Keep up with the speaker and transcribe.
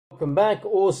Welcome back,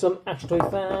 awesome action toy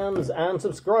fans and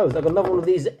subscribers. I've got another one of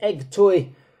these egg toy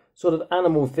sort of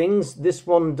animal things. This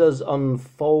one does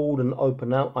unfold and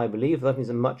open out, I believe. That means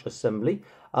a much assembly.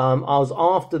 I was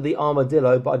after the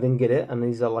armadillo, but I didn't get it, and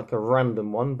these are like a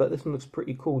random one, but this one looks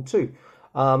pretty cool too.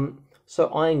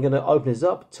 So I'm going to open this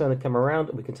up, turn the camera around,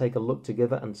 and we can take a look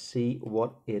together and see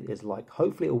what it is like.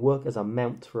 Hopefully it'll work as a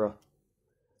mount for a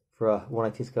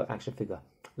 1/18 scale action figure.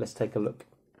 Let's take a look.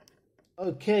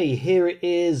 Okay, here it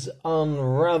is,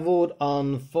 unraveled,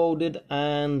 unfolded,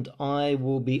 and I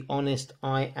will be honest,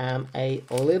 I am a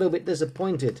little bit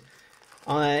disappointed.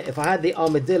 If I had the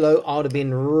armadillo, I would have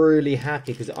been really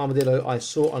happy, because the armadillo I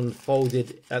saw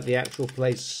unfolded at the actual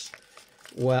place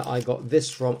where I got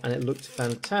this from, and it looked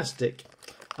fantastic.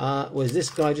 Whereas this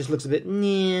guy just looks a bit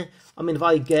meh. I mean, if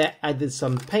I added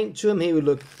some paint to him, he would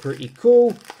look pretty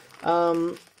cool.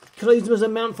 Could I use them as a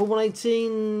mount for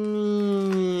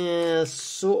 118? Yeah,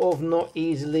 sort of, not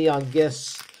easily, I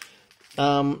guess.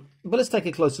 But let's take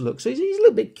a closer look. So he's a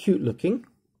little bit cute looking.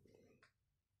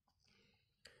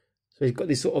 So he's got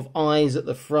these sort of eyes at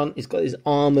the front. He's got his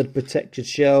armoured protected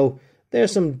shell. There are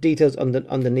some details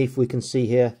underneath we can see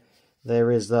here.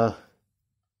 There is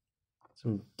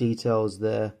some details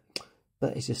there.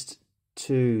 But it's just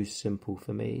too simple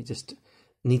for me. It just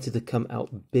needed to come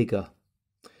out bigger.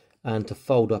 And to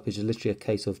fold up is just literally a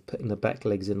case of putting the back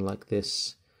legs in like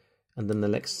this, and then the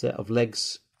next set of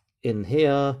legs in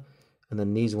here, and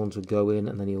then these ones will go in,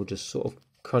 and then he'll just sort of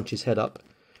crunch his head up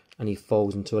and he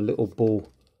folds into a little ball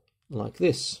like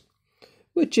this,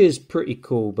 which is pretty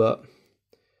cool, but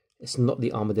it's not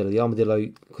the armadillo. The armadillo,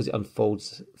 because it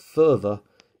unfolds further,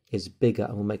 is bigger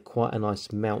and will make quite a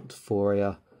nice mount for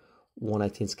a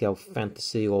 1/18 scale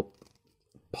fantasy or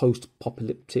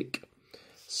post-apocalyptic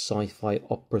sci-fi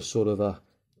opera sort of a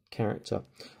character.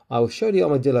 I will show the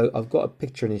armadillo. I've got a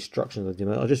picture and instructions of them.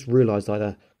 I just realised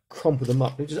I'd crumpled them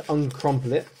up. Let me just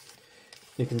uncrumple it.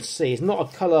 You can see it's not a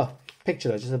colour picture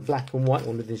though, it's just a black and white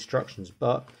one with instructions,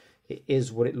 but it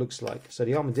is what it looks like. So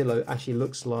the armadillo actually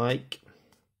looks like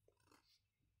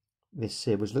this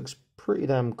here, which looks pretty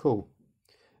damn cool.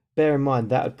 Bear in mind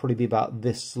that would probably be about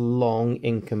this long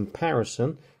in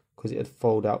comparison, because it would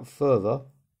fold out further.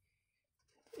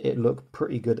 It looked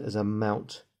pretty good as a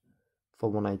mount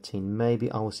for 118. Maybe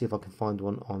I will see if I can find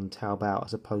one on Taobao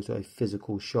as opposed to a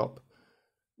physical shop.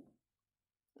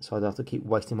 So I'd have to keep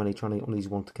wasting money trying to get one of these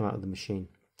ones to come out of the machine.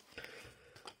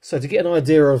 So to get an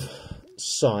idea of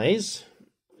size,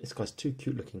 this guy's too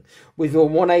cute looking. With your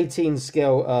 1/18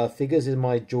 scale figures is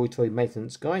my Joy Toy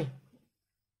maintenance guy.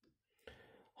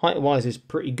 Height wise is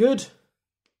pretty good.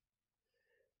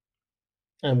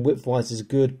 And width-wise is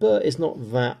good, but it's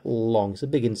not that long. It's a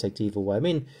big insect either way. I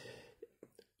mean,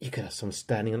 you could have some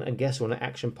standing on it, I guess, or an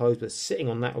action pose, but sitting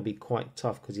on that would be quite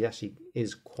tough because he actually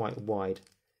is quite wide.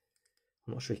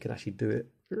 I'm not sure he could actually do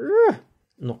it.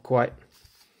 Not quite.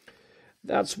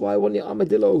 That's why I want the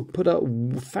armadillo. Put a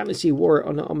fantasy warrior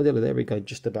on the armadillo. There we go,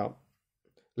 just about.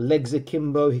 Legs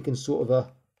akimbo, he can sort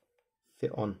of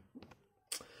fit on.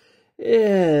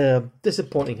 Yeah,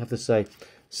 disappointing, I have to say.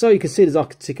 So you can see there's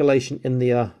articulation in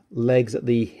the legs at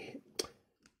the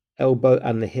elbow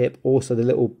and the hip. Also the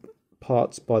little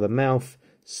parts by the mouth.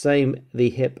 Same the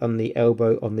hip and the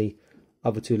elbow on the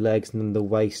other two legs. And then the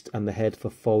waist and the head for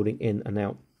folding in and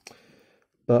out.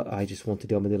 But I just wanted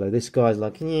the armadillo. This guy's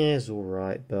like, yeah, it's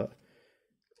alright. But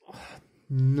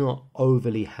not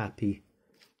overly happy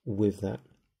with that.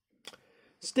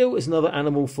 Still, it's another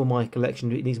animal for my collection.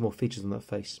 It needs more features on that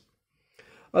face.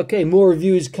 Okay, more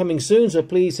reviews coming soon, so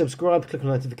please subscribe, click on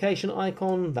the notification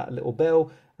icon, that little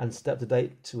bell, and stay up to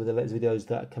date with the latest videos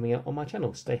that are coming out on my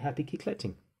channel. Stay happy, keep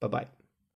collecting. Bye-bye.